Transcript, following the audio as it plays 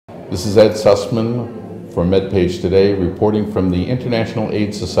This is Ed Sussman for MedPage Today, reporting from the International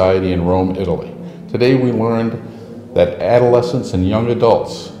AIDS Society in Rome, Italy. Today we learned that adolescents and young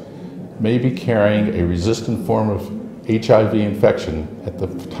adults may be carrying a resistant form of HIV infection at the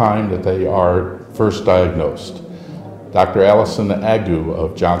time that they are first diagnosed. Dr. Alison Agu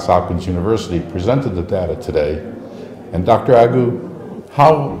of Johns Hopkins University presented the data today. And Dr. Agu,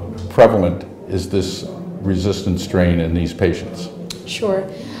 how prevalent is this resistant strain in these patients? Sure.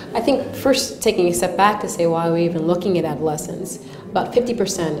 I think first taking a step back to say why we're even looking at adolescents, about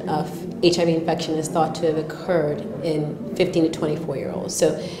 50% of HIV infection is thought to have occurred in 15 to 24-year-olds.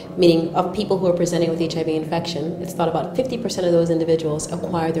 So meaning of people who are presenting with HIV infection, it's thought about 50% of those individuals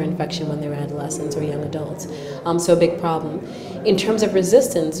acquire their infection when they're adolescents or young adults. So a big problem. In terms of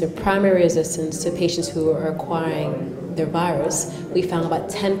resistance or primary resistance to patients who are acquiring their virus, we found about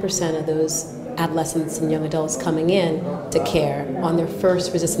 10% of those adolescents and young adults coming in to care on their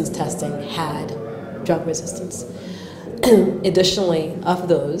first resistance testing had drug resistance. Additionally, of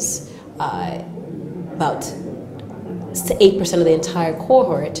those, about 8% of the entire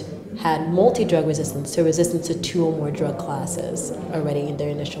cohort had multi-drug resistance, so resistance to 2 or more drug classes already in their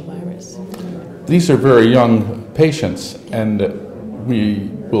initial virus. These are very young patients, and we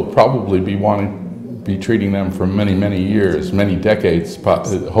will probably be treating them for many, many years, many decades,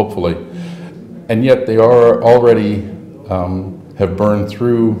 hopefully. And yet they are already have burned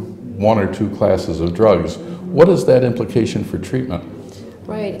through 1 or 2 classes of drugs. What is that implication for treatment?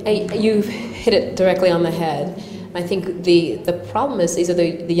 Right, you've hit it directly on the head. I think the problem is these are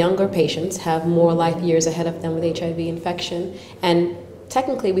the younger patients have more life years ahead of them with HIV infection, and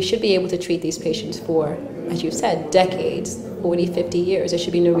technically we should be able to treat these patients for, as you've said, decades, 40, 50 years. There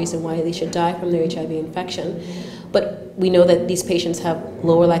should be no reason why they should die from their HIV infection. But we know that these patients have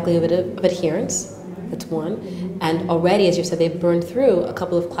lower likelihood of adherence, that's one, and already, as you said, they've burned through a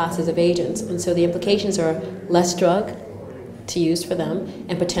couple of classes of agents, and so the implications are less drug to use for them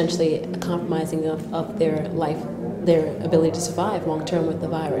and potentially a compromising of their life, their ability to survive long-term with the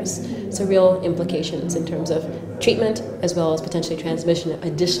virus. So real implications in terms of treatment as well as potentially transmission of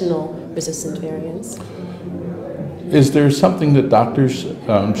additional resistant variants. Is there something that doctors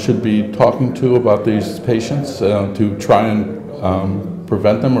should be talking to about these patients to try and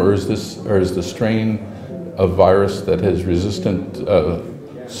prevent them, or is the strain of virus that is resistant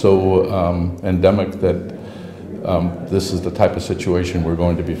so endemic that this is the type of situation we're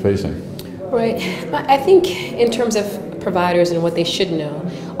going to be facing? Right. I think in terms of providers and what they should know,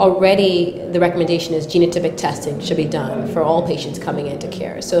 already the recommendation is genotypic testing should be done for all patients coming into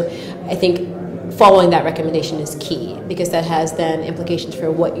care. So I think following that recommendation is key, because that has then implications for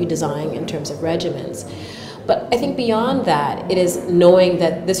what you design in terms of regimens. But I think beyond that, it is knowing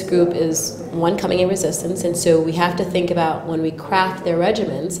that this group is, one, coming in resistance, and so we have to think about when we craft their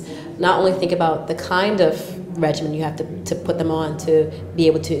regimens, not only think about the kind of regimen you have to put them on to be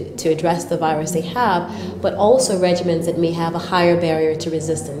able to address the virus they have, but also regimens that may have a higher barrier to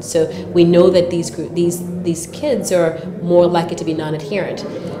resistance. So we know that these kids are more likely to be non-adherent.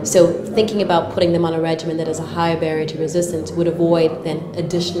 So thinking about putting them on a regimen that has a higher barrier to resistance would avoid then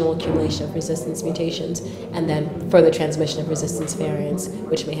additional accumulation of resistance mutations and then further transmission of resistance variants,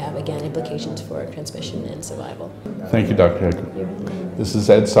 which may have, again, implications for transmission and survival. Thank you, Dr. Agu. This is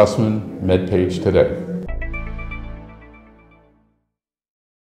Ed Sussman, MedPage Today.